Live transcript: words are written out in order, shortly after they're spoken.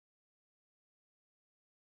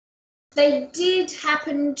They did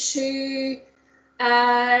happen to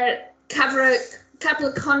cover a couple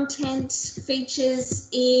of content features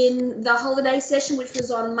in the holiday session, which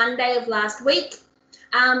was on Monday of last week.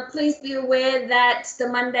 Please be aware that the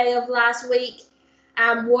Monday of last week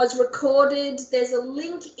was recorded. There's a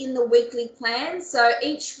link in the weekly plan. So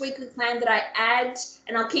each weekly plan that I add,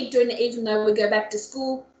 and I'll keep doing it even though we go back to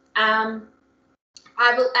school, I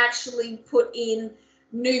will actually put in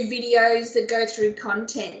new videos that go through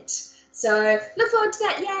content. So look forward to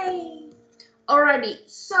that, yay! Alrighty,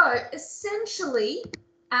 so essentially,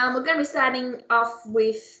 we're going to be starting off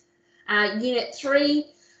with Unit 3.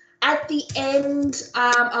 At the end,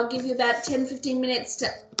 I'll give you about 10-15 minutes to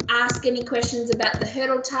ask any questions about the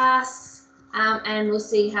hurdle tasks, and we'll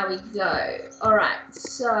see how we go. All right,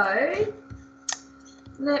 so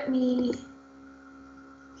let me...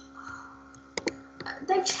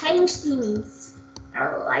 They changed things. I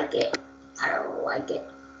don't like it. I don't like it.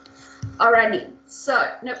 Alrighty,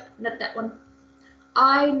 so, nope, not that one.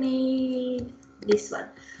 I need this one.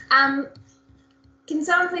 Can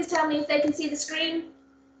someone please tell me if they can see the screen?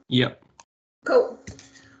 Yep. Cool.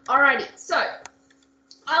 Alrighty, so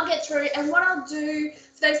I'll get through, and what I'll do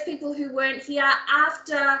for those people who weren't here,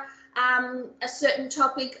 after a certain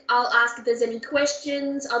topic, I'll ask if there's any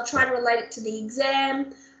questions. I'll try to relate it to the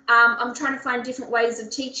exam. I'm trying to find different ways of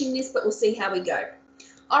teaching this, but we'll see how we go.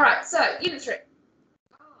 All right, so Unit 3.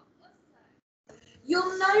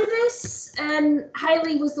 You'll notice, and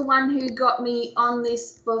Hayley was the one who got me on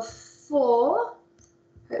this before.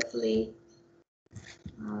 Hopefully,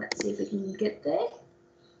 let's see if we can get there.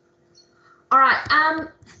 All right,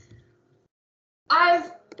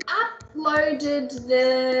 I've uploaded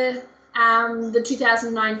the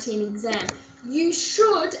 2019 exam. You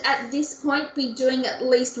should, at this point, be doing at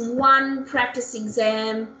least one practice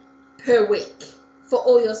exam per week for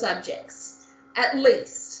all your subjects, at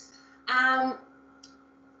least.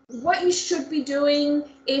 What you should be doing,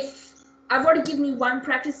 if I've already given you one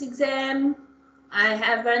practice exam, I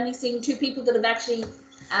have only seen 2 people that have actually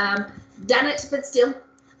done it, but still.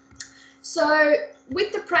 So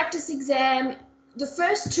with the practice exam, the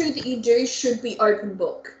first 2 that you do should be open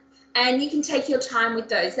book, and you can take your time with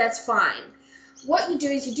those, that's fine. What you do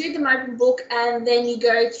is you do them open book, and then you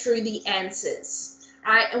go through the answers,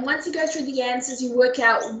 right? And once you go through the answers, you work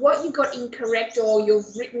out what you got incorrect or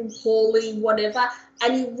you've written poorly, whatever,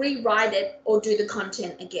 and you rewrite it or do the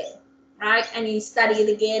content again, right? And you study it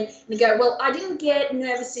again and you go, well, I didn't get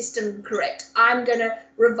nervous system correct. I'm going to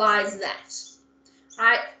revise that,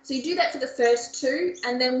 right? So you do that for the first 2,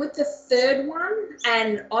 and then with the 3rd one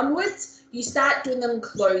and onwards, you start doing them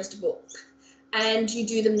closed book, and you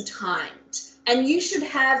do them timed. And you should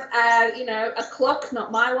have, a clock,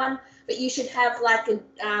 not my one, but you should have like an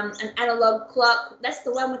analog clock. That's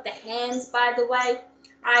the one with the hands, by the way,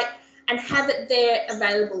 right? And have it there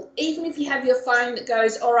available. Even if you have your phone that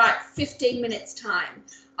goes, all right, 15 minutes time.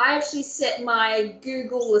 I actually set my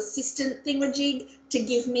Google Assistant thingamajig to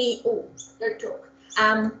give me, oh, don't talk,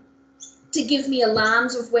 to give me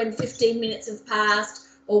alarms of when 15 minutes have passed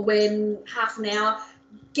or when half an hour.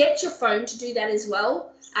 Get your phone to do that as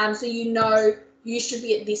well, so you know you should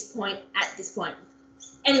be at this point at this point.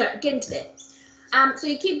 Anyway, get into there. So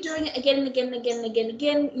you keep doing it again and again and again and again and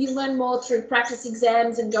again. You learn more through practice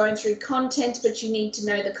exams and going through content, but you need to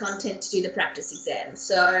know the content to do the practice exam.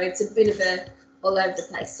 So it's a bit of a all over the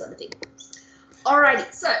place sort of thing.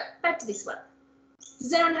 Alrighty, so back to this one.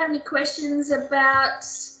 Does anyone have any questions about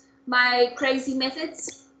my crazy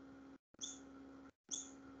methods?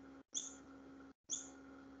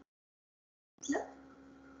 No?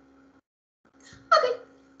 Okay.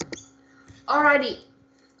 Alrighty.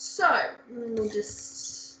 So we'll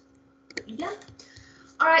just put you down.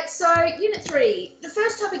 All right, so Unit 3, the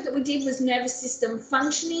first topic that we did was nervous system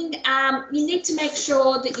functioning. You need to make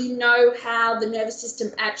sure that you know how the nervous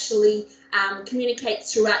system actually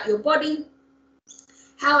communicates throughout your body,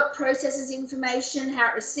 how it processes information, how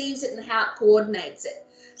it receives it, and how it coordinates it.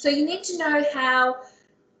 So you need to know how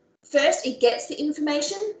first it gets the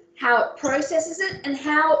information, how it processes it, and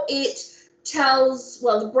how it tells,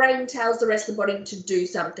 well, the brain tells the rest of the body to do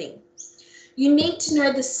something. You need to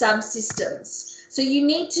know the subsystems. So you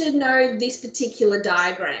need to know this particular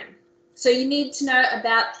diagram. So you need to know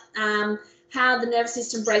about how the nervous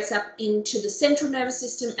system breaks up into the central nervous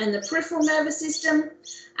system and the peripheral nervous system.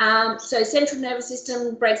 So central nervous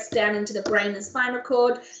system breaks down into the brain and spinal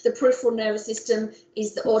cord. The peripheral nervous system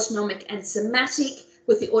is the autonomic and somatic,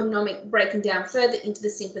 with the autonomic breaking down further into the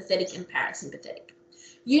sympathetic and parasympathetic.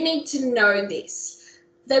 You need to know this.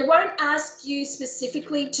 They won't ask you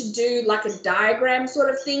specifically to do like a diagram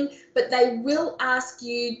sort of thing, but they will ask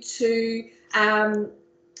you to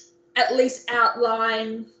at least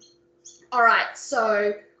outline, all right,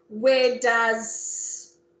 so where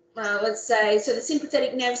does, let's say, so the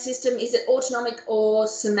sympathetic nervous system, is it autonomic or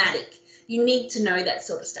somatic? You need to know that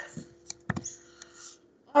sort of stuff.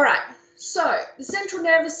 All right, so the central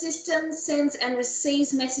nervous system sends and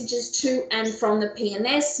receives messages to and from the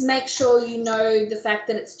PNS. Make sure you know the fact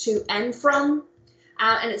that it's to and from,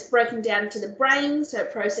 and it's broken down to the brain, so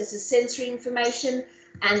it processes sensory information,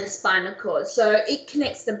 and the spinal cord. So it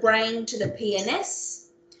connects the brain to the PNS,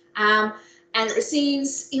 and it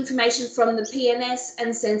receives information from the PNS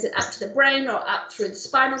and sends it up to the brain or up through the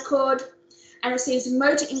spinal cord, and receives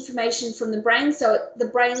motor information from the brain. So the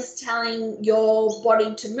brain's telling your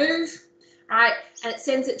body to move, right? And it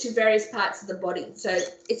sends it to various parts of the body. So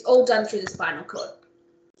it's all done through the spinal cord.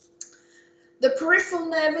 The peripheral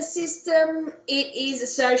nervous system, it is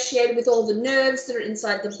associated with all the nerves that are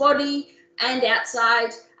inside the body and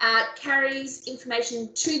outside, carries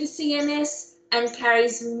information to the CNS and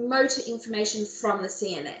carries motor information from the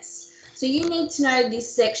CNS. So you need to know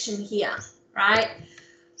this section here, right?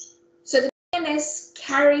 So the CNS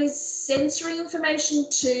carries sensory information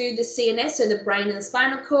to the CNS, so the brain and the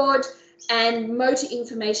spinal cord, and motor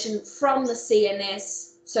information from the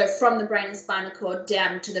CNS, so from the brain and spinal cord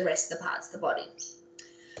down to the rest of the parts of the body.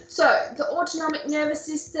 So the autonomic nervous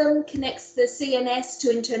system connects the CNS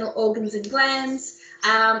to internal organs and glands.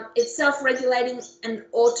 It's self-regulating and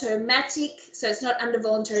automatic, so it's not under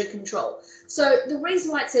voluntary control. So the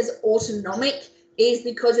reason why it says autonomic is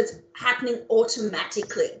because it's happening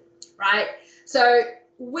automatically, right? So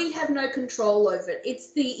we have no control over it.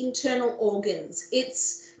 It's the internal organs.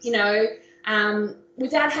 It's, you know,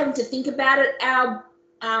 without having to think about it, our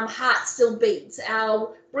heart still beats,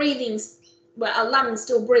 our breathing's, well, our lungs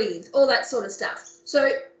still breathe, all that sort of stuff.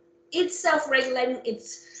 So it's self-regulating,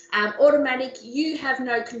 it's automatic. You have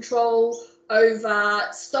no control over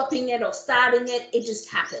stopping it or starting it. It just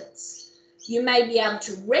happens. You may be able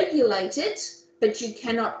to regulate it, but you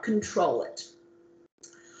cannot control it.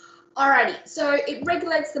 Alrighty, so it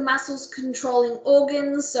regulates the muscles controlling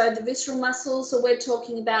organs, so the visceral muscles. So we're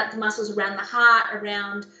talking about the muscles around the heart,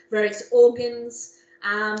 around various organs.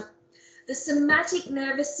 The somatic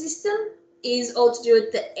nervous system is all to do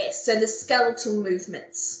with the S, so the skeletal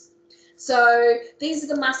movements. So these are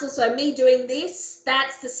the muscles, so me doing this,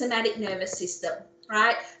 that's the somatic nervous system,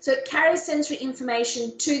 right? So it carries sensory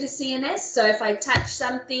information to the CNS, so if I touch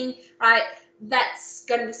something, right, that's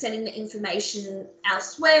going to be sending the information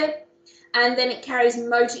elsewhere, and then it carries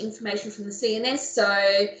motor information from the CNS,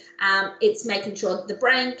 so it's making sure that the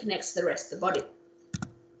brain connects to the rest of the body.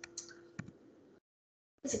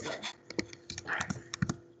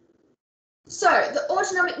 So the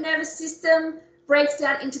autonomic nervous system breaks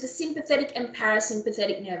down into the sympathetic and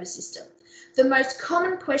parasympathetic nervous system. The most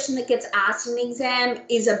common question that gets asked in the exam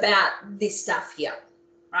is about this stuff here,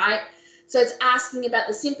 right? So it's asking about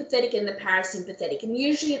the sympathetic and the parasympathetic, and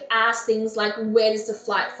usually it asks things like, where does the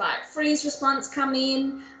flight, fight, freeze response come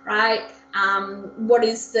in, right? What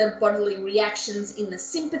is the bodily reactions in the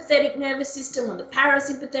sympathetic nervous system or the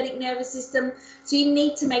parasympathetic nervous system? So you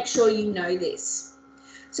need to make sure you know this.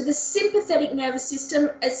 So the sympathetic nervous system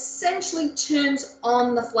essentially turns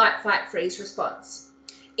on the flight, fight, freeze response.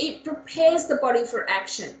 It prepares the body for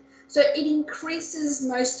action. So it increases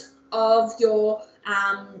most of your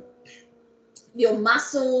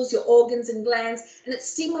muscles, your organs and glands, and it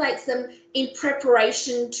stimulates them in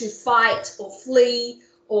preparation to fight or flee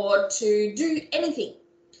or to do anything,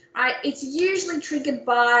 right? It's usually triggered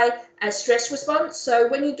by a stress response. So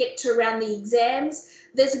when you get to around the exams,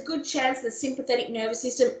 there's a good chance the sympathetic nervous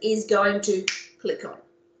system is going to click on,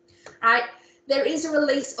 right? There is a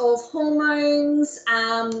release of hormones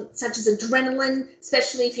such as adrenaline,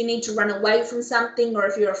 especially if you need to run away from something or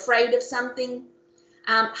if you're afraid of something.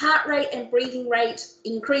 Heart rate and breathing rate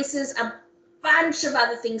increases. A bunch of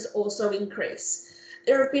other things also increase.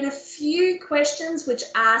 There have been a few questions which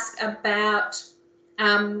ask about,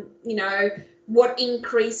 you know, what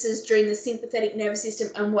increases during the sympathetic nervous system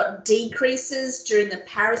and what decreases during the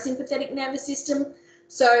parasympathetic nervous system.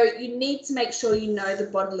 So you need to make sure you know the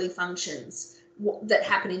bodily functions that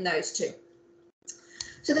happen in those two.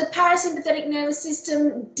 So the parasympathetic nervous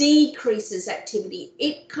system decreases activity.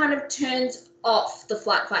 It kind of turns off the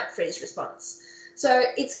flight, fight, freeze response. So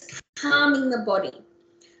it's calming the body,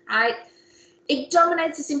 right? It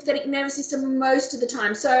dominates the sympathetic nervous system most of the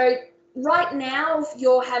time. So right now, if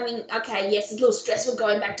you're having, okay, yes, it's a little stressful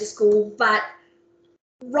going back to school, but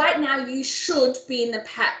right now you should be in the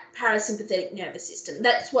parasympathetic nervous system.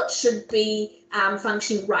 That's what should be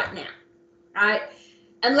functioning right now, right?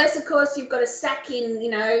 Unless, of course, you've got a sack in,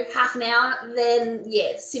 you know, half an hour, then,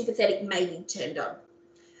 yeah, sympathetic may be turned on.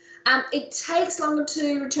 It takes longer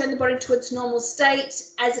to return the body to its normal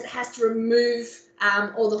state as it has to remove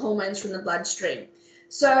all the hormones from the bloodstream.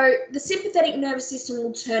 So the sympathetic nervous system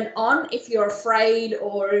will turn on if you're afraid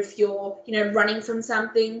or if you're, running from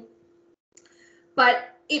something.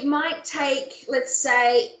 But it might take, let's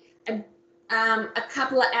say, a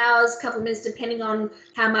couple of hours, couple of minutes, depending on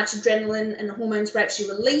how much adrenaline and hormones were actually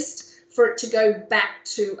released, for it to go back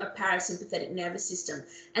to a parasympathetic nervous system.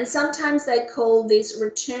 And sometimes they call this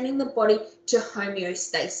returning the body to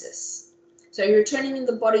homeostasis. So you're returning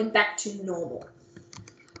the body back to normal.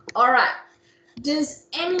 All right. Does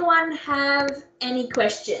anyone have any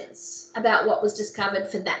questions about what was just covered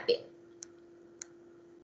for that bit?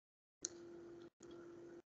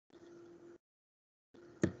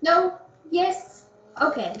 No? Yes?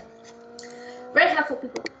 Okay. Very helpful,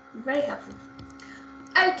 people. Very helpful.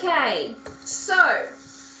 Okay, so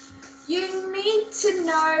you need to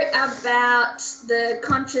know about the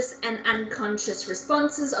conscious and unconscious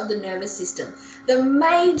responses of the nervous system. The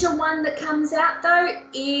major one that comes out, though,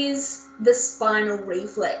 is the spinal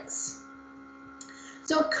reflex.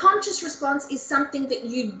 So a conscious response is something that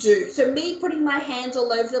you do. So me putting my hands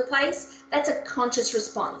all over the place, that's a conscious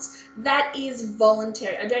response. That is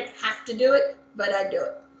voluntary. I don't have to do it, but I do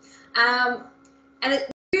it. And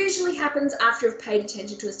it usually happens after you've paid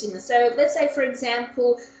attention to a stimulus. So let's say, for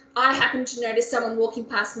example, I happen to notice someone walking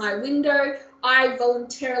past my window. I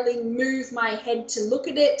voluntarily move my head to look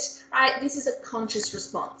at it. Right? This is a conscious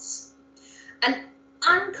response. An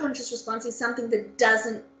unconscious response is something that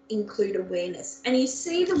doesn't include awareness. And you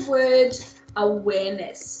see the word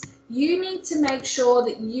awareness. You need to make sure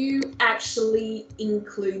that you actually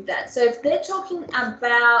include that. So if they're talking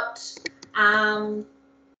about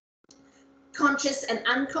conscious and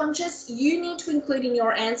unconscious, you need to include in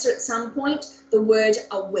your answer at some point the word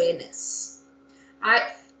awareness. Right?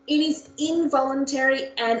 It is involuntary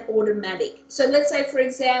and automatic. So let's say, for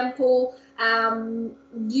example,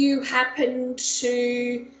 you happen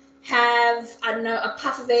to have, I don't know, a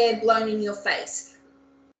puff of air blown in your face.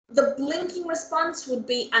 The blinking response would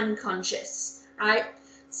be unconscious, right?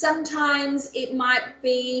 Sometimes it might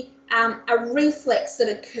be a reflex that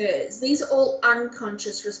occurs. These are all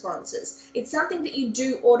unconscious responses. It's something that you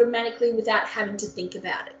do automatically without having to think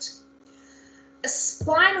about it. A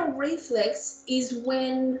spinal reflex is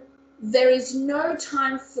when there is no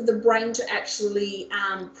time for the brain to actually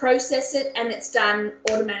process it, and it's done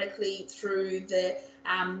automatically through the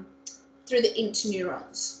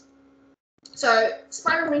interneurons. So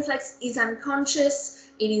spinal reflex is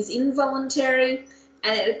unconscious, it is involuntary,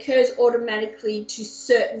 and it occurs automatically to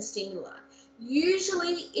certain stimuli.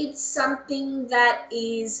 Usually it's something that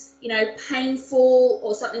is, painful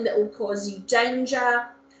or something that will cause you danger,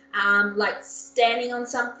 like standing on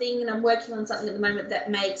something, and I'm working on something at the moment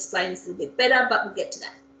that may explain this a little bit better, but we'll get to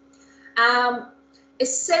that.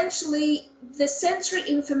 Essentially, the sensory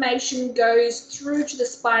information goes through to the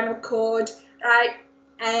spinal cord, right?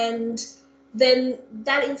 And then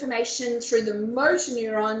that information through the motor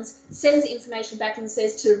neurons sends information back and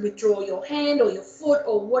says to withdraw your hand or your foot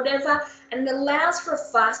or whatever, and it allows for a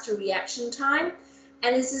faster reaction time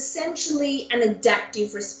and is essentially an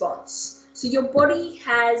adaptive response. So your body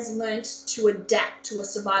has learnt to adapt to a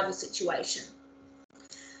survival situation.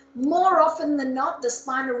 More often than not, the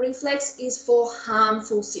spinal reflex is for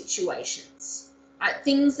harmful situations, right?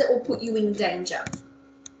 Things that will put you in danger.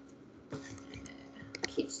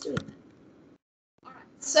 Keeps doing that. All right.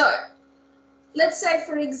 So let's say,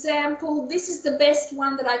 for example, this is the best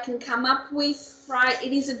one that I can come up with, right?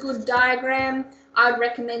 It is a good diagram. I'd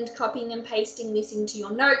recommend copying and pasting this into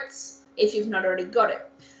your notes if you've not already got it.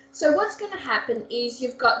 So what's going to happen is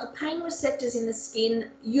you've got the pain receptors in the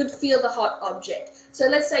skin. You'd feel the hot object. So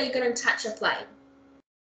let's say you're going to touch a flame.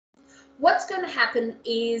 What's going to happen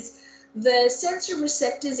is the sensory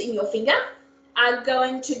receptors in your finger are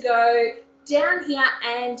going to go down here,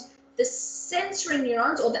 and the sensory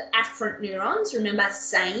neurons, or the afferent neurons, remember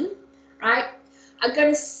sane, right, are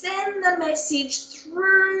going to send the message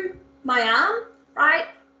through my arm, right,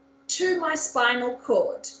 to my spinal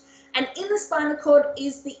cord. And in the spinal cord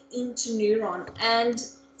is the interneuron. And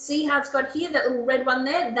see how it's got here, that little red one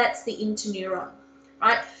there? That's the interneuron,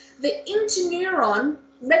 right? The interneuron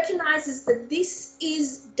recognizes that this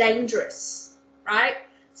is dangerous, right?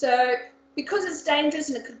 So because it's dangerous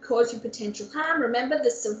and it could cause you potential harm, remember the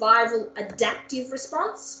survival adaptive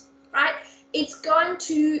response, right? It's going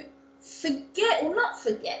to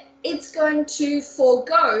it's going to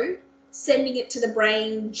forego sending it to the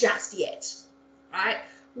brain just yet, right?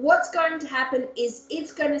 What's going to happen is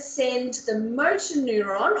it's going to send the motor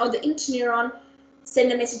neuron or the interneuron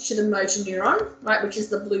send a message to the motor neuron, right, which is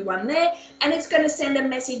the blue one there, and it's going to send a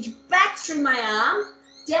message back through my arm,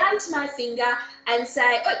 down to my finger, and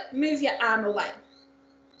say, oh, move your arm away.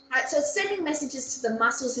 Right, so it's sending messages to the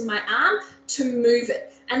muscles in my arm to move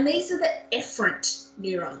it. And these are the efferent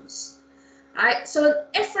neurons. Right, so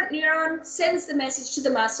an efferent neuron sends the message to the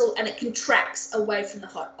muscle and it contracts away from the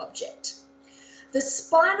hot object. The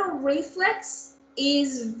spinal reflex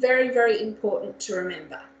is very, very important to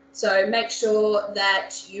remember. So make sure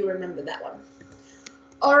that you remember that one.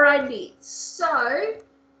 Alrighty, so oh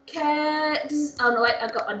no, wait,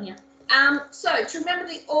 I've got one here. So to remember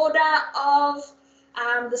the order of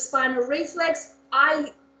the spinal reflex,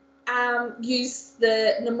 I use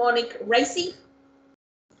the mnemonic RACI.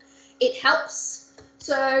 It helps.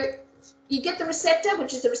 So you get the receptor,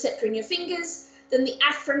 which is the receptor in your fingers, then the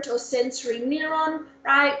afferent or sensory neuron,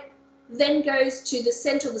 right? Then goes to the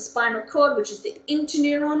center of the spinal cord, which is the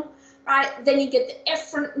interneuron, right? Then you get the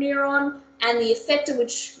efferent neuron and the effector,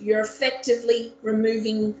 which you're effectively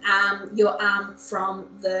removing your arm from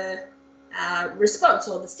the response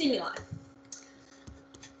or the stimuli.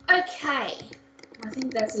 Okay, I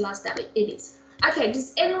think that's the last step. It is. Okay,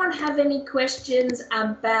 does anyone have any questions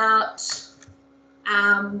about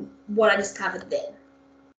what I just covered there?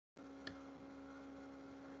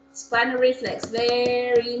 Spinal reflex,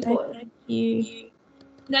 very important. Thank you.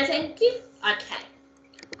 No, thank you? Okay,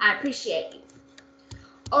 I appreciate you.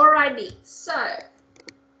 Alrighty, so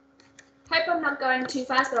hope I'm not going too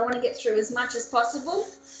fast, but I want to get through as much as possible.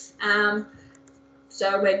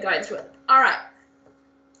 So we're going through it. All right,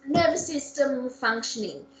 nervous system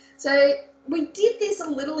functioning. So we did this a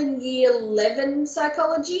little in year 11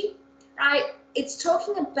 psychology, right? It's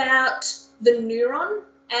talking about the neuron,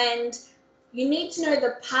 and you need to know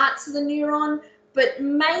the parts of the neuron, but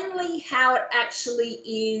mainly how it actually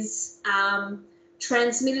is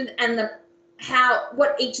transmitted and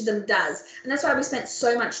what each of them does. And that's why we spent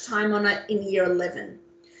so much time on it in year 11.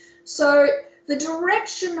 So the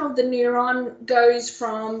direction of the neuron goes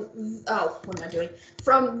from,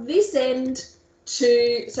 from this end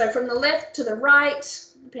to, so from the left to the right,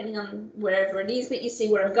 depending on wherever it is, but you see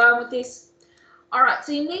where I'm going with this. All right,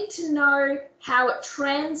 so you need to know how it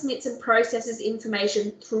transmits and processes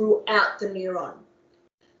information throughout the neuron.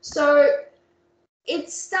 So it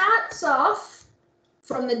starts off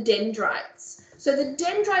from the dendrites. So the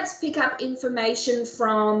dendrites pick up information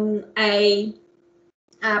from a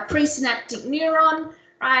presynaptic neuron,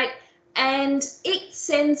 right? And it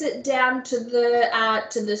sends it down to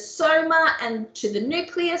the soma and to the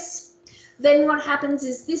nucleus. Then what happens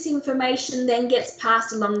is this information then gets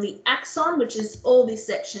passed along the axon, which is all this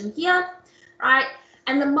section here, right?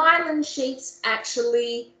 And the myelin sheaths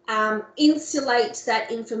actually insulate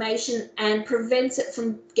that information and prevents it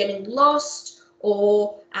from getting lost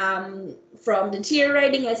or from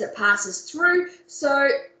deteriorating as it passes through. So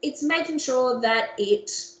it's making sure that it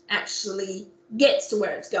actually gets to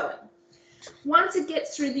where it's going. Once it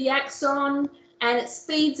gets through the axon and it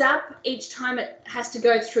speeds up each time it has to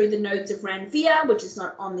go through the nodes of Ranvier, which is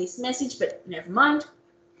not on this message, but never mind.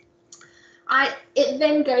 It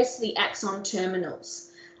then goes to the axon terminals.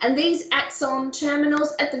 And these axon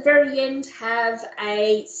terminals at the very end have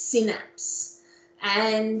a synapse.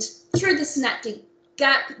 And through the synaptic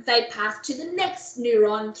gap, they pass to the next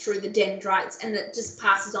neuron through the dendrites, and it just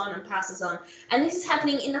passes on and passes on. And this is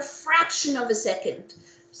happening in a fraction of a second.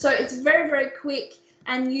 So it's very, very quick,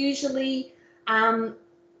 and usually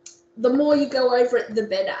the more you go over it, the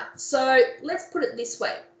better. So let's put it this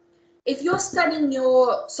way. If you're studying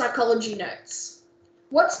your psychology notes,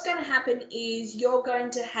 what's going to happen is you're going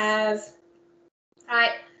to have,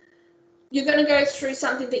 right, you're going to go through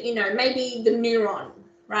something that you know, maybe the neuron,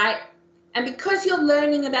 right? And because you're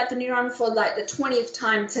learning about the neuron for like the 20th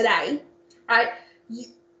time today, right,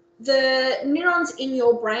 the neurons in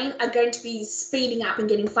your brain are going to be speeding up and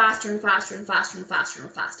getting faster and faster and faster and faster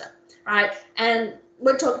and faster, right? And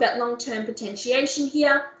we'll talk about long-term potentiation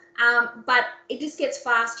here, but it just gets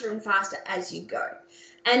faster and faster as you go.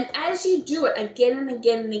 And as you do it again and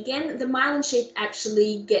again and again, the myelin sheath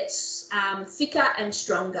actually gets thicker and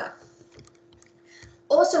stronger.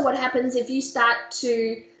 Also, what happens if you start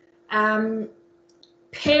to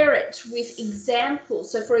pair it with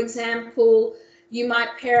examples? So, for example, you might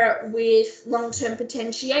pair it with long-term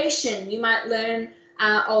potentiation. You might learn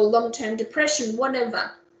or long-term depression,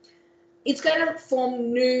 whatever. It's going to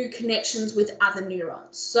form new connections with other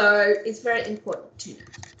neurons. So it's very important to know.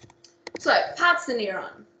 So parts of the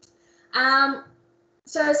neuron.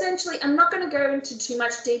 So essentially, I'm not going to go into too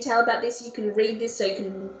much detail about this. You can read this, so you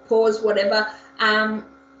can pause, whatever.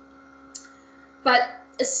 But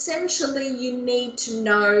essentially, you need to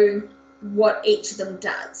know what each of them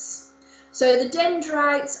does. So the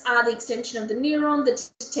dendrites are the extension of the neuron that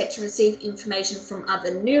detect and receive information from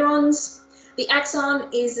other neurons. The axon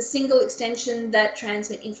is the single extension that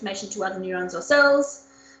transmits information to other neurons or cells.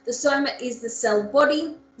 The soma is the cell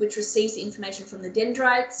body, which receives the information from the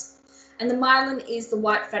dendrites. And the myelin is the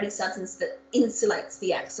white fatty substance that insulates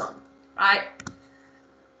the axon, right?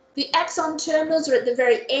 The axon terminals are at the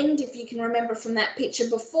very end, if you can remember from that picture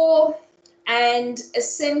before, and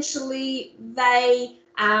essentially they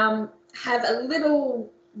have a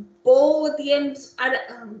little ball at the end,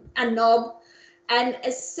 a knob, and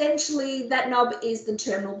essentially that knob is the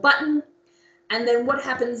terminal button. And then what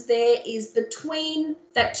happens there is between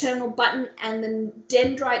that terminal button and the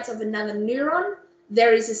dendrites of another neuron,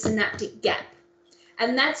 there is a synaptic gap.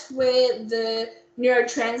 And that's where the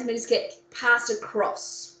neurotransmitters get passed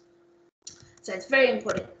across. So it's very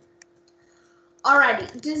important.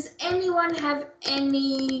 Alrighty, does anyone have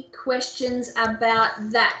any questions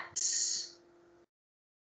about that?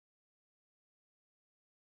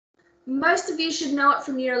 Most of you should know it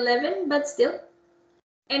from year 11, but still.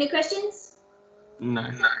 Any questions? No.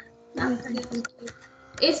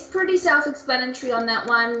 It's pretty self-explanatory on that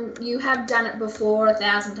one. You have done it before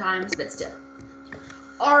 1,000 times, but still.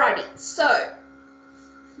 Alrighty, so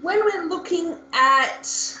when we're looking at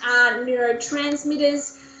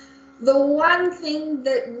neurotransmitters, the one thing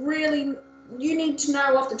that really you need to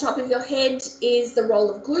know off the top of your head is the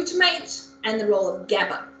role of glutamate and the role of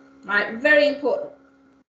GABA, right? Very important.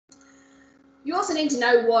 You also need to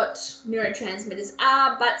know what neurotransmitters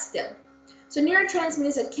are, but still. So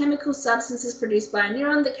neurotransmitters are chemical substances produced by a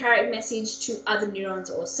neuron that carry a message to other neurons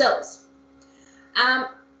or cells.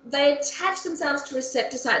 They attach themselves to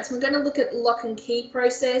receptor sites. We're going to look at lock and key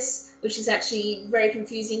process, which is actually very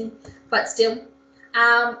confusing, but still.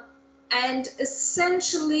 And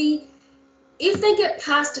essentially, if they get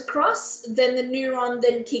passed across, then the neuron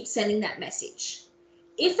then keeps sending that message.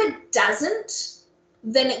 If it doesn't,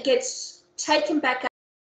 then it gets taken back up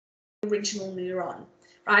to the original neuron.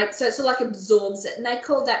 Right, so it sort of like absorbs it, and they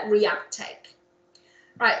call that reuptake.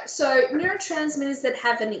 Right, so neurotransmitters that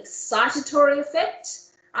have an excitatory effect,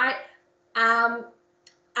 right, are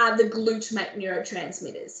the glutamate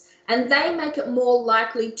neurotransmitters, and they make it more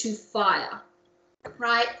likely to fire.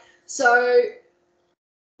 Right, so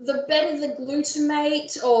the better the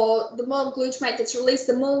glutamate, or the more glutamate that's released,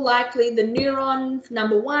 the more likely the neuron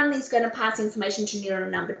number 1 is going to pass information to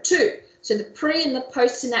neuron number 2. So the pre and the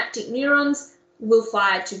postsynaptic neurons will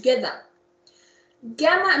fire together.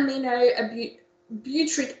 Gamma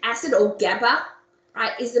aminobutyric acid, or GABA,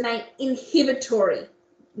 right, is the main inhibitory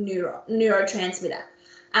neurotransmitter.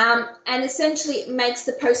 And essentially it makes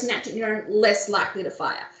the postsynaptic neuron less likely to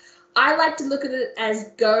fire. I like to look at it as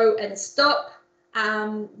go and stop,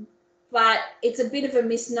 but it's a bit of a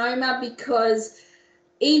misnomer, because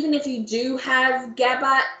even if you do have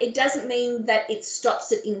GABA, it doesn't mean that it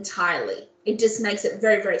stops it entirely. It just makes it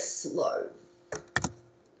very, very slow.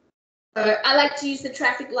 So I like to use the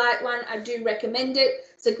traffic light one. I do recommend it.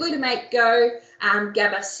 So glutamate, go,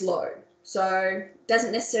 GABA, slow. So it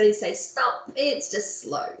doesn't necessarily say stop, it just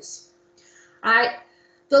slows. All right.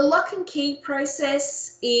 The lock and key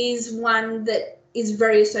process is one that is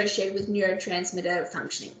very associated with neurotransmitter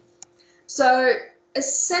functioning. So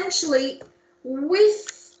essentially,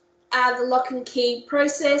 with the lock and key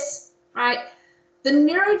process, right, the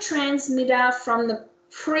neurotransmitter from the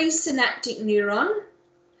presynaptic neuron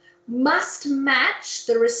must match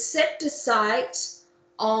the receptor site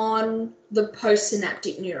on the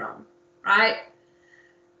postsynaptic neuron, right?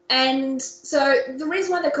 And so the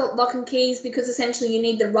reason why they're called lock and key is because essentially you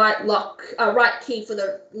need the right key for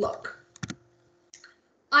the lock.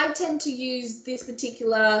 I tend to use this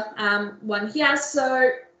particular one here.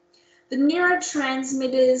 So the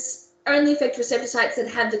neurotransmitters only affect receptor sites that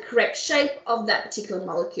have the correct shape of that particular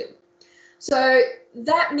molecule. So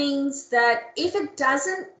that means that if it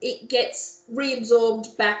doesn't, it gets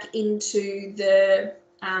reabsorbed back into the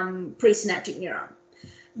presynaptic neuron.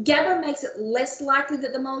 GABA makes it less likely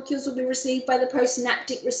that the molecules will be received by the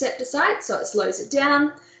postsynaptic receptor site, so it slows it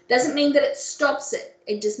down. Doesn't mean that it stops it,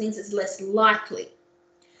 it just means it's less likely.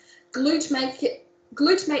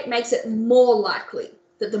 Glutamate makes it more likely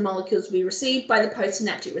that the molecules will be received by the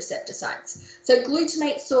postsynaptic receptor sites. So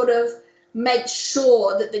glutamate sort of makes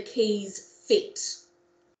sure that the keys fit.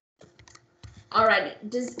 Alrighty,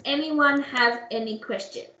 does anyone have any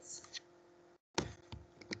questions?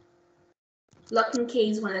 Lock and key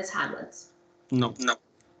is one of those hard ones. No.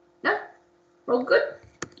 No? We're all good?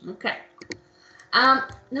 Okay.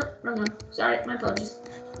 No, wrong one. Sorry, my apologies.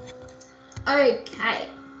 Okay.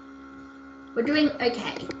 We're doing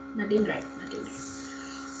okay. Not doing great. Not doing great.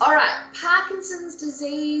 All right, Parkinson's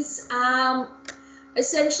disease.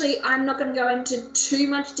 Essentially, I'm not going to go into too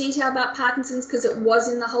much detail about Parkinson's because it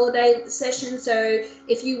was in the holiday session. So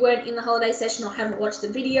if you weren't in the holiday session or haven't watched the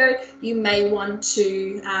video, you may want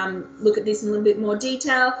to look at this in a little bit more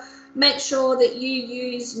detail. Make sure that you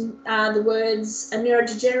use the words a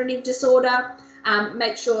neurodegenerative disorder.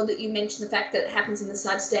 Make sure that you mention the fact that it happens in the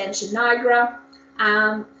substantia nigra.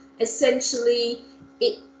 Essentially,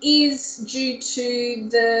 it is due to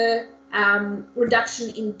the reduction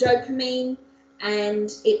in dopamine, and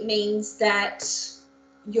it means that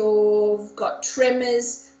you've got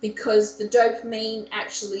tremors because the dopamine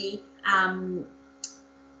actually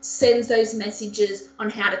sends those messages on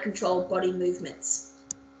how to control body movements.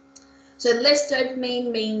 So less dopamine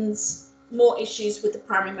means more issues with the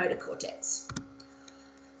primary motor cortex.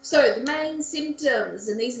 So the main symptoms,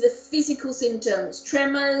 and these are the physical symptoms: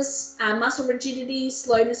 tremors, muscle rigidity,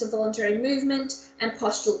 slowness of voluntary movement, and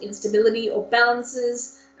postural instability or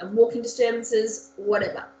balances, and walking disturbances,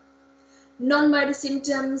 whatever. Non-motor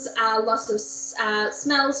symptoms are loss of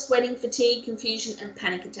smell, sweating, fatigue, confusion, and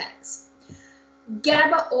panic attacks.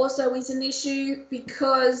 GABA also is an issue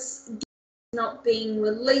because GABA is not being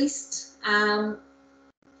released.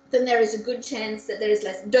 Then there is a good chance that there is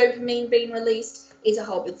less dopamine being released. Is a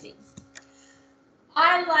whole big thing.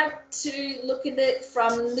 I like to look at it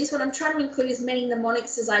from this one. I'm trying to include as many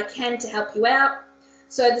mnemonics as I can to help you out.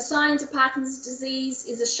 So the signs of Parkinson's disease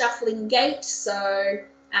is a shuffling gait. So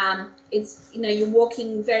it's, you're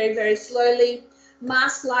walking very, very slowly.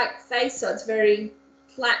 Mask-like face, so it's very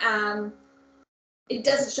it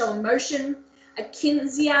doesn't show emotion.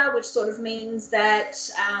 Akinesia, which sort of means that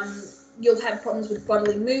you'll have problems with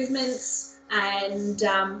bodily movements and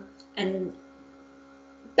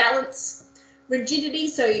balance. Rigidity,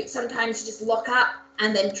 so sometimes you just lock up,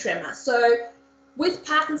 and then tremor. So with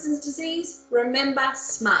Parkinson's disease, remember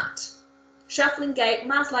SMART. Shuffling gait,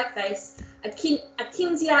 mask-like face,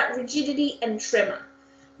 akinesia, rigidity, and tremor.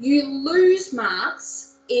 You lose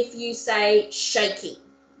marks if you say shaky.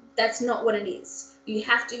 That's not what it is. You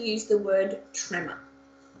have to use the word tremor.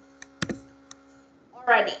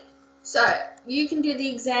 Alrighty, so you can do the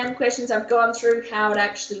exam questions. I've gone through how it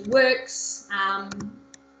actually works.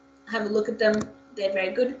 Have a look at them. They're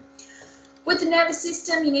very good. With the nervous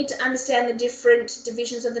system, you need to understand the different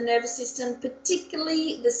divisions of the nervous system,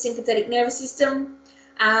 particularly the sympathetic nervous system.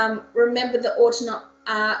 Remember the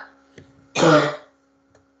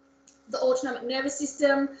autonomic nervous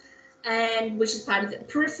system, and which is part of the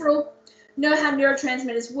peripheral. Know how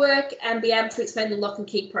neurotransmitters work and be able to explain the lock and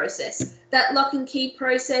key process. That lock and key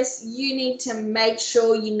process, you need to make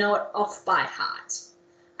sure you know it off by heart.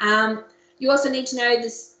 You also need to know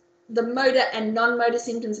the motor and non-motor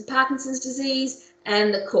symptoms of Parkinson's disease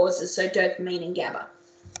and the causes, so dopamine and GABA.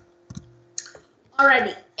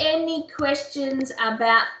 Alrighty, any questions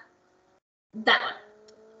about that one?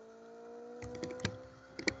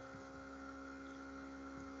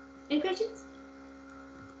 Any questions?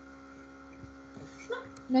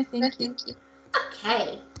 No, thank you.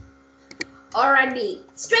 Okay. Alrighty,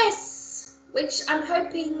 stress, which I'm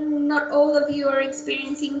hoping not all of you are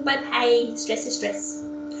experiencing, but hey, stress is stress.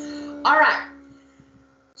 All right,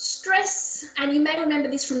 stress, and you may remember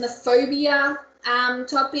this from the phobia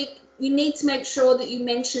topic. You need to make sure that you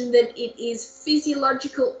mention that it is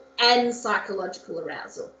physiological and psychological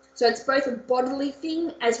arousal. So it's both a bodily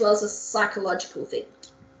thing as well as a psychological thing.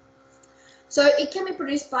 So it can be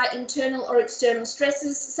produced by internal or external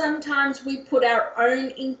stresses. Sometimes we put our own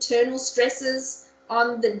internal stresses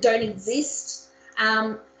on that don't exist,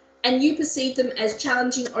 and you perceive them as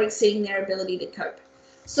challenging or exceeding their ability to cope.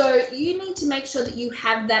 So you need to make sure that you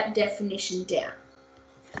have that definition down.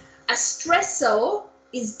 A stressor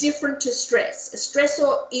is different to stress. A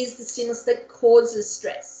stressor is the stimulus that causes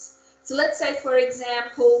stress. So let's say, for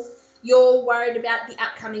example, you're worried about the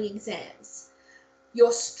upcoming exams.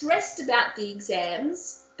 You're stressed about the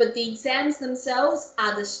exams, but the exams themselves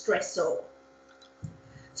are the stressor.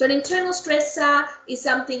 So an internal stressor is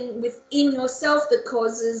something within yourself that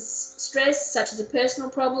causes stress, such as a personal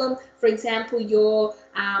problem. For example, your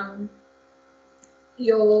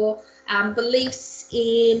beliefs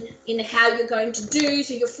in how you're going to do,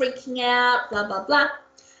 so you're freaking out, blah, blah, blah.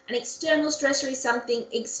 An external stressor is something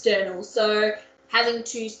external. So having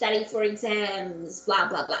to study for exams, blah,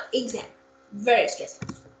 blah, blah. Exam, very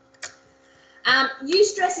stressful.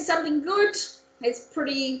 Eustress is something good. It's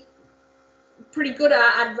pretty good.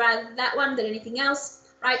 I'd rather that one than anything else,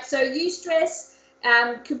 right? So eustress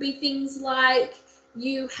could be things like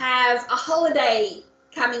you have a holiday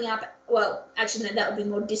coming up. Well, actually, no, that would be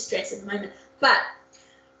more distress at the moment. But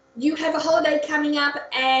you have a holiday coming up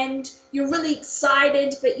and you're really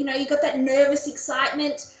excited, but you got that nervous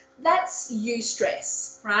excitement. That's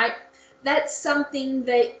eustress, right? That's something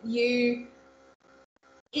that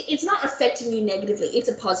it's not affecting you negatively. It's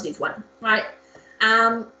a positive one, right?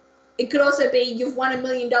 It could also be you've won $1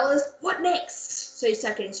 million. What next? So you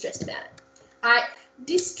start getting stressed about it. Right?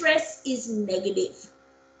 Distress is negative.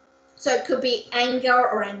 So it could be anger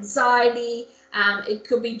or anxiety. It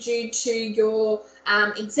could be due to your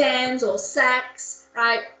exams or SACs,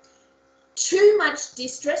 right? Too much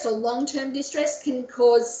distress or long-term distress can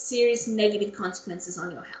cause serious negative consequences on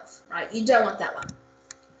your health, right? You don't want that one.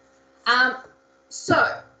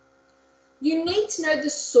 So you need to know the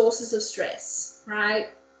sources of stress, right?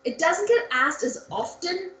 It doesn't get asked as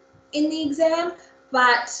often in the exam,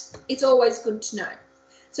 but it's always good to know.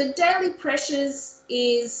 So daily pressures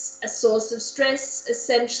is a source of stress.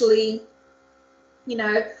 Essentially,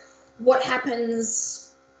 what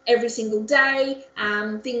happens every single day.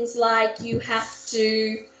 Things like you have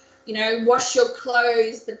to, wash your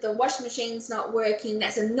clothes, but the washing machine's not working.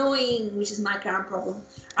 That's annoying, which is my current problem,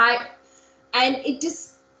 right? And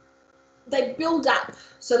they build up.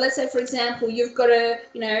 So let's say, for example, you've got to,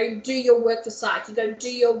 do your work for psych. You've got to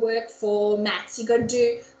do your work for maths. You've got to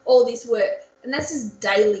do all this work. And that's just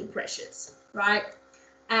daily pressures, right?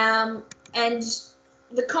 And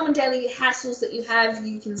the common daily hassles that you have,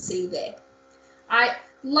 you can see there, right?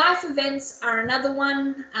 Life events are another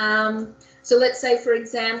one. So let's say, for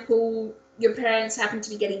example, your parents happen to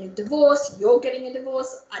be getting a divorce. You're getting a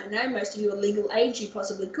divorce. I don't know. Most of you are legal age. You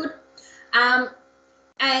possibly could.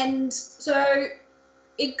 And so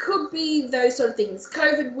it could be those sort of things.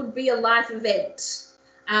 COVID would be a life event.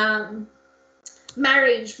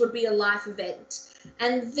 Marriage would be a life event.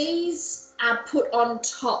 And these are put on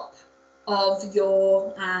top of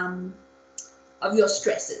your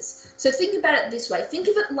stresses. So think about it this way. Think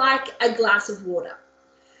of it like a glass of water.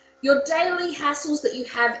 Your daily hassles that you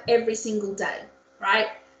have every single day, right?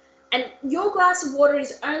 And your glass of water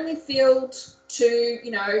is only filled to,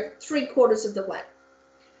 3/4 of the way.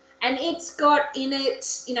 And it's got in it,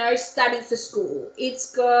 study for school.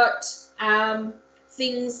 It's got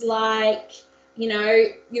things like,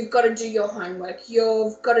 you've got to do your homework.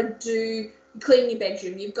 You've got to clean your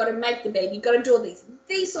bedroom. You've got to make the bed. You've got to do all these.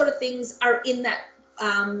 These sort of things are in that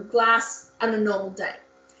glass on a normal day.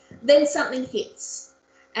 Then something hits.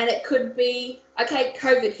 And it could be, okay,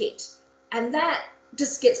 COVID hit. And that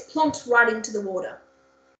just gets plonked right into the water.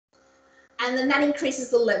 And then that increases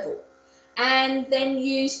the level. And then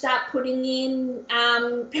you start putting in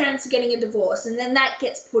parents are getting a divorce, and then that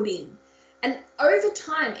gets put in. And over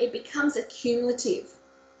time, it becomes accumulative,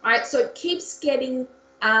 right? So it keeps getting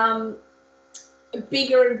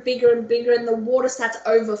bigger and bigger and bigger, and the water starts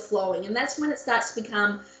overflowing. And that's when it starts to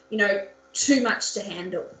become, too much to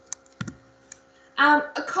handle.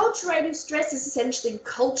 Acculturative stress is essentially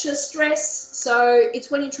culture stress. So it's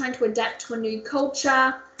when you're trying to adapt to a new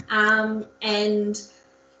culture and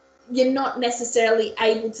you're not necessarily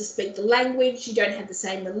able to speak the language, you don't have the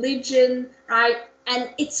same religion, right?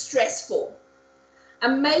 And it's stressful. A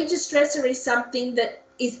major stressor is something that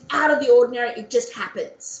is out of the ordinary, it just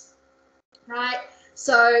happens, right?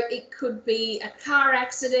 So it could be a car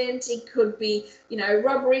accident, it could be,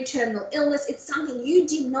 robbery, terminal illness. It's something you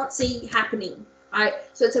did not see happening, right?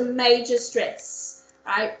 So it's a major stress,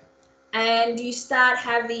 right? And you start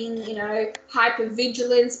having,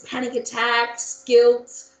 hypervigilance, panic attacks,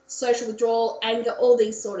 guilt, social withdrawal, anger, all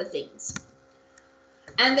these sort of things.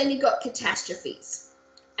 And then you've got catastrophes.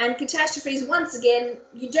 And catastrophes, once again,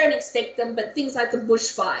 you don't expect them, but things like the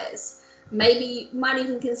bushfires. Maybe you might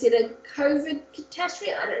even consider COVID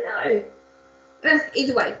catastrophe, I don't know.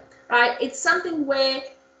 Either way, right? It's something where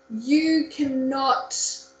you cannot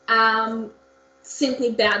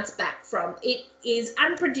simply bounce back from. It is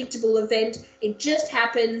unpredictable event. It just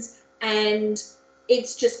happens, and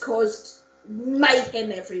it's just caused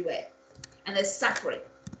mayhem everywhere, and there's suffering.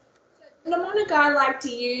 The mnemonic I like to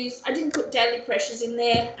use, I didn't put daily pressures in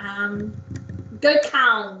there. Go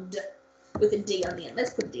count with a D on the end.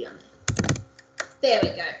 Let's put a D on there. There we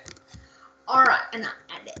go. All right, and I'll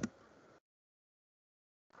add it.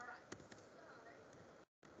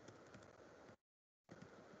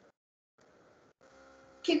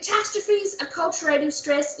 Catastrophes, acculturative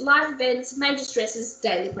stress, life events, major stresses,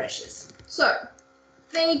 daily pressures. So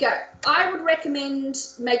there you go. I would recommend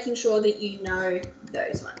making sure that you know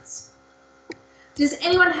those ones. Does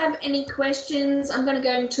anyone have any questions? I'm going to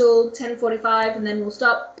go until 10:45 and then we'll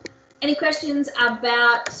stop. Any questions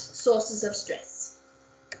about sources of stress?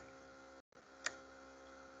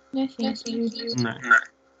 No, thank you. No.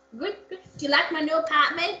 Good, good. Do you like my new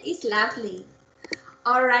apartment? It's lovely.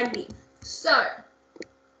 Alrighty. So,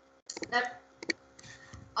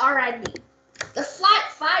 alrighty. The flight,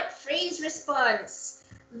 fight, freeze response.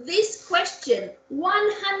 This question,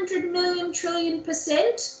 100 million trillion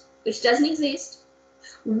 %, which doesn't exist,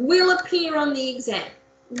 will appear on the exam.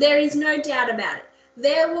 There is no doubt about it.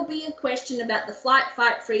 There will be a question about the flight,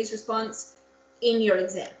 fight, freeze response in your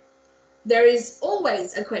exam. There is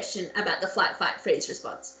always a question about the flight, fight, freeze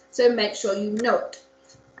response. So make sure you know it.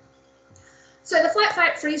 So the flight,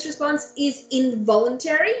 fight, freeze response is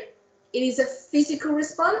involuntary. It is a physical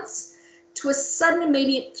response to a sudden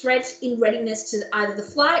immediate threat in readiness to either the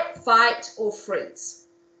flight, fight, or freeze.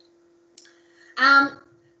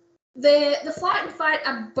 The flight and fight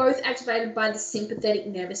are both activated by the sympathetic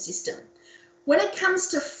nervous system. When it comes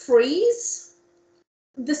to freeze,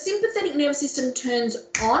 the sympathetic nervous system turns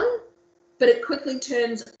on, but it quickly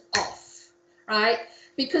turns off, right?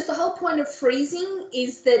 Because the whole point of freezing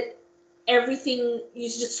is that everything, you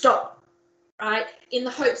just stop, right? In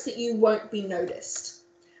the hopes that you won't be noticed,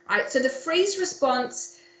 right? So the freeze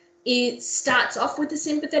response, it starts off with the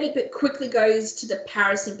sympathetic, but quickly goes to the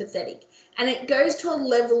parasympathetic. And it goes to a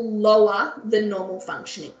level lower than normal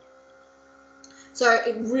functioning. So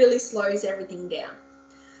it really slows everything down.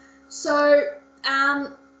 So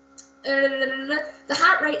the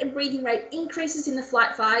heart rate and breathing rate increases in the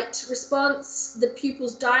flight fight response. The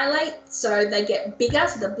pupils dilate, so they get bigger.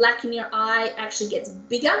 So the black in your eye actually gets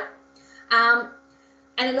bigger. And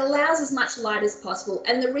it allows as much light as possible.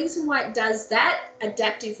 And the reason why it does that,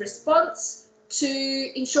 adaptive response,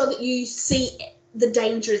 to ensure that you see the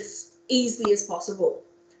danger as easily as possible,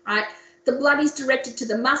 right? The blood is directed to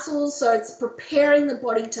the muscles, so it's preparing the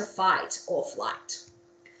body to fight or flight.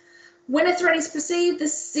 When a threat is perceived, the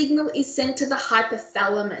signal is sent to the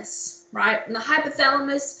hypothalamus, right? And the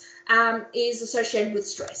hypothalamus is associated with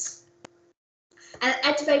stress. And it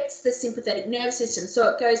activates the sympathetic nervous system. So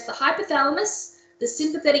it goes to the hypothalamus, the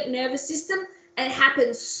sympathetic nervous system, and it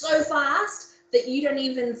happens so fast that you don't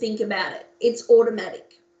even think about it. It's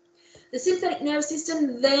automatic. The sympathetic nervous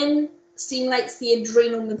system then stimulates the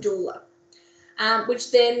adrenal medulla,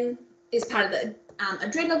 which then is part of the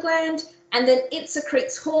adrenal gland, and then it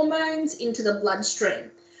secretes hormones into the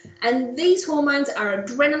bloodstream. And these hormones are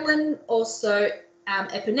adrenaline, also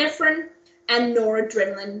epinephrine, and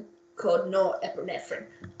noradrenaline, called norepinephrine.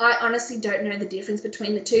 I honestly don't know the difference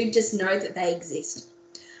between the two, just know that they exist.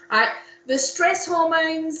 Right? The stress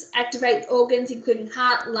hormones activate organs including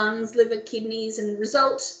heart, lungs, liver, kidneys, and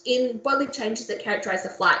result in bodily changes that characterize the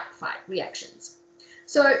flight-fight reactions.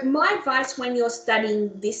 So my advice when you're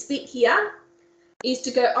studying this bit here is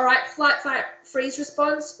to go, all right, flight, fight, freeze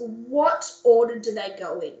response, what order do they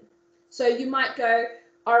go in? So you might go,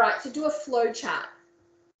 all right, to do a flow chart.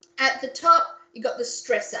 At the top, you got the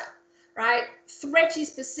stressor, right? Threat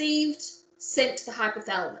is perceived, sent to the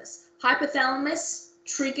hypothalamus. Hypothalamus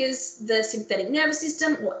triggers the sympathetic nervous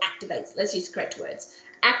system, or activates, let's use the correct words,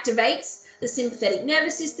 activates the sympathetic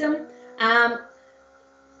nervous system,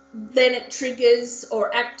 then it triggers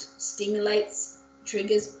or stimulates,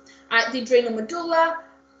 triggers the adrenal medulla,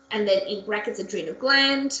 and then in brackets adrenal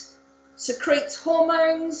gland, secretes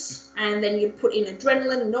hormones, and then you put in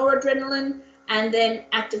adrenaline, noradrenaline, and then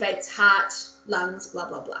activates heart, lungs, blah,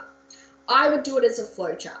 blah, blah. I would do it as a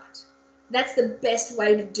flow chart. That's the best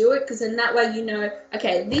way to do it, because in that way you know,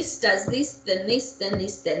 okay, this does this, then this, then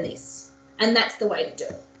this, then this. And that's the way to do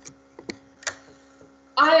it.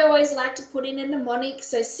 I always like to put in a mnemonic.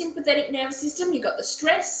 So sympathetic nervous system, you got the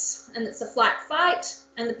stress, and it's the flight fight,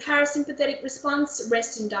 and the parasympathetic response,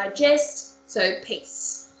 rest and digest, so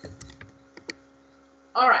peace.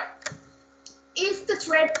 All right. If the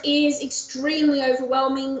threat is extremely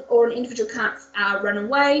overwhelming or an individual can't run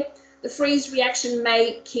away, the freeze reaction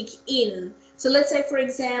may kick in. So let's say, for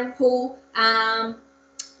example, I'm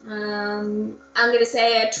going to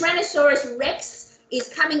say a Tyrannosaurus Rex is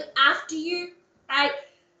coming after you, right?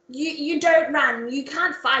 You don't run, you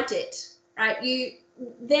can't fight it, right?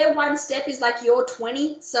 Their one step is like your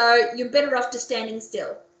 20, so you're better off just standing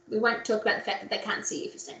still. We won't talk about the fact that they can't see you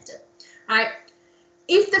if you stand still, right?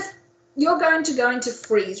 You're going to go into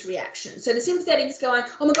freeze reaction. So the sympathetic is going,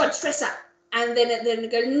 oh my God, stressor. And then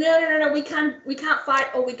it goes, no, we can't fight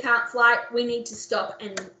or we can't flight. We need to stop,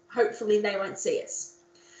 and hopefully they won't see us.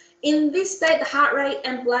 In this state, the heart rate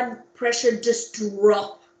and blood pressure just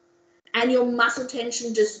drop, and your muscle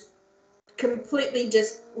tension just completely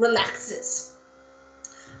just relaxes.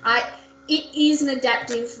 Right? It is an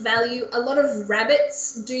adaptive value. A lot of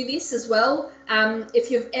rabbits do this as well.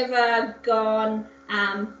 If you've ever gone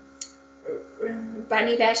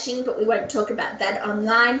bunny bashing, but we won't talk about that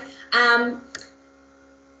online.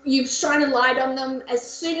 you shine a light on them. As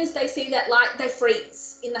soon as they see that light, they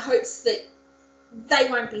freeze in the hopes that they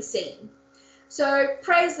won't be seen. So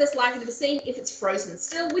prey is less likely to be seen if it's frozen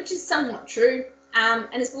still, which is somewhat true. And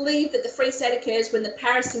it's believed that the freeze state occurs when the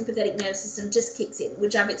parasympathetic nervous system just kicks in,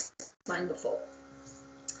 which I've explained before.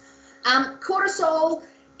 Cortisol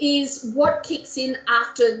is what kicks in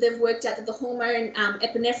after they've worked out that the hormone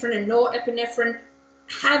epinephrine and norepinephrine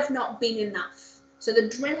have not been enough. So the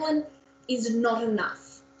adrenaline is not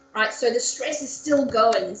enough, right? So the stress is still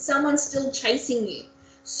going, someone's still chasing you.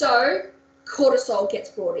 So cortisol gets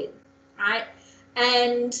brought in, right?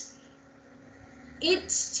 And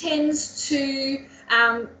it tends to,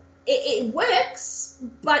 it works,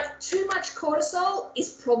 but too much cortisol is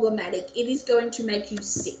problematic. It is going to make you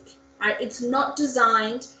sick, right? It's not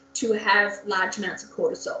designed to have large amounts of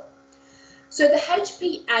cortisol. So the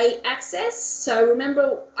HPA axis, so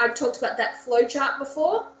remember I talked about that flow chart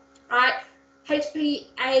before, right?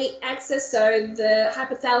 HPA axis, so the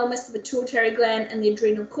hypothalamus, the pituitary gland, and the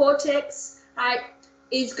adrenal cortex, right,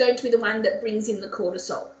 is going to be the one that brings in the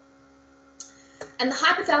cortisol. And the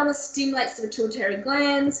hypothalamus stimulates the pituitary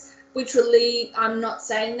glands, which relieve, I'm not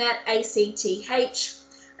saying that, ACTH,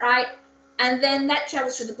 right? And then that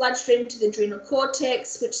travels through the bloodstream to the adrenal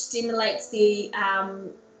cortex, which stimulates the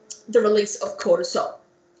release of cortisol.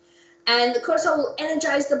 And the cortisol will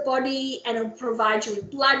energize the body and it will provide you with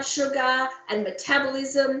blood sugar and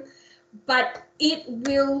metabolism, but it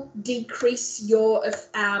will decrease your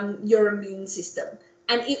immune system,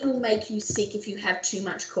 and it will make you sick if you have too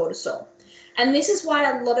much cortisol. And this is why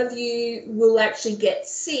a lot of you will actually get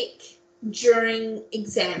sick during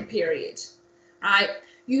exam period, right?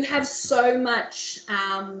 You have so much,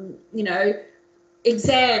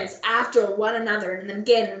 exams after one another and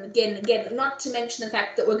again and again and again, not to mention the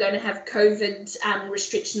fact that we're going to have COVID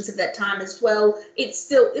restrictions at that time as well.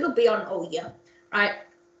 It'll be on all year, right?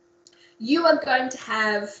 You are going to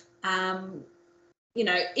have,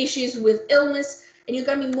 issues with illness, and you're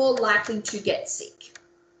going to be more likely to get sick.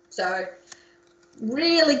 So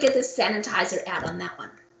really get the sanitizer out on that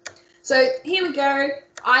one. So here we go.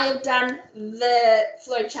 I have done the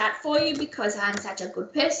flow chart for you because I'm such a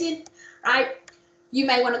good person, right? You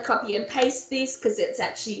may want to copy and paste this because it's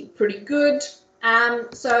actually pretty good.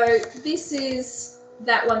 So this is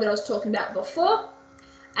that one that I was talking about before.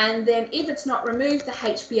 And then if it's not removed, the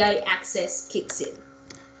HPA axis kicks in.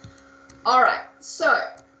 All right, so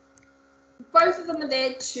both of them are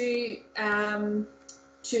there to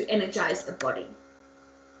energize the body.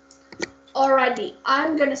 Alrighty,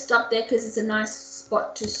 I'm going to stop there because it's a nice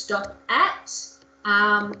spot to stop at.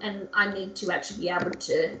 And I need to actually be able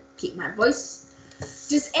to keep my voice.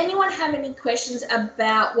 Does anyone have any questions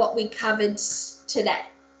about what we covered today?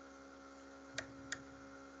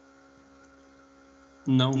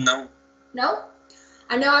 No. No?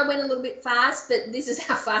 I know I went a little bit fast, but this is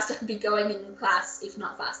how fast I'd be going in class, if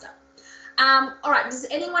not faster. All right, does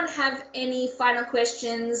anyone have any final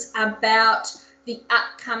questions about the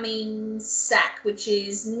upcoming SAC, which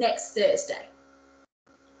is next Thursday?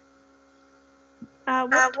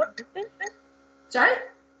 What Sorry?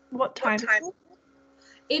 What time?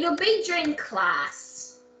 It'll be during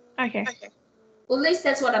class. Okay. Well, at least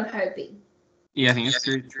that's what I'm hoping. Yeah, I think it's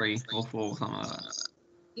 2, 3, or 4, something like that.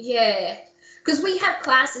 Yeah, because we have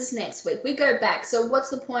classes next week. We go back, so what's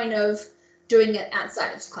the point of doing it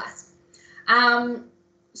outside of class?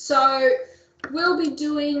 So we'll be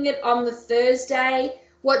doing it on the Thursday.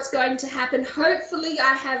 What's going to happen? Hopefully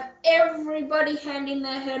I have everybody hand in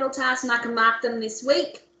their hurdle tasks and I can mark them this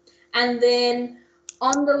week. And then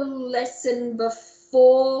on the lesson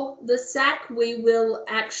before the SAC, we will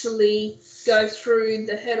actually go through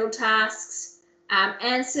the hurdle tasks,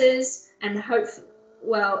 answers, and hopefully,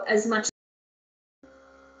 well, as much as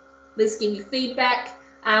let's give you feedback.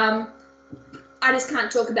 I just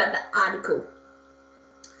can't talk about the article.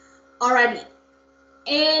 Alrighty.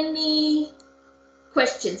 Any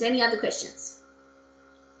questions? Any other questions?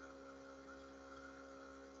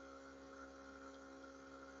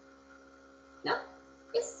 No?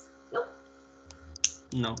 Yes? No?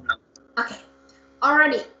 No. Okay.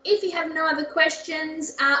 Alrighty. If you have no other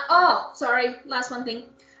questions, sorry, last one thing.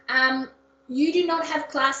 You do not have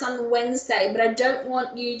class on Wednesday, but I don't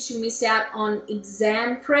want you to miss out on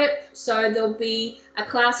exam prep. So there'll be a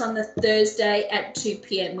class on the Thursday at 2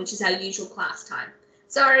 p.m., which is our usual class time.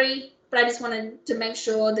 Sorry, but I just wanted to make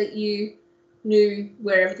sure that you knew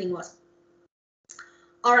where everything was.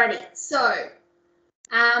 Alrighty, so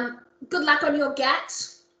good luck on your GAT,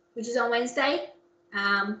 which is on Wednesday.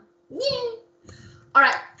 Yeah. All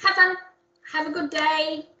right, have fun. Have a good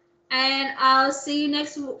day. And I'll see you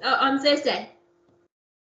next on Thursday.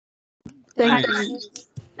 Thank you.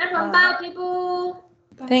 No problem. Bye, people.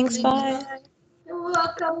 Thanks, bye. You're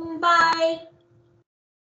welcome. Bye.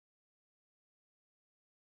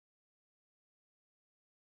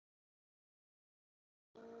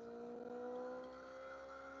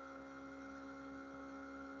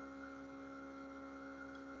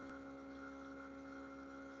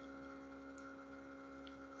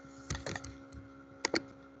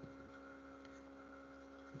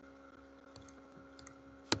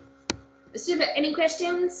 Super, any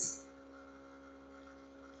questions?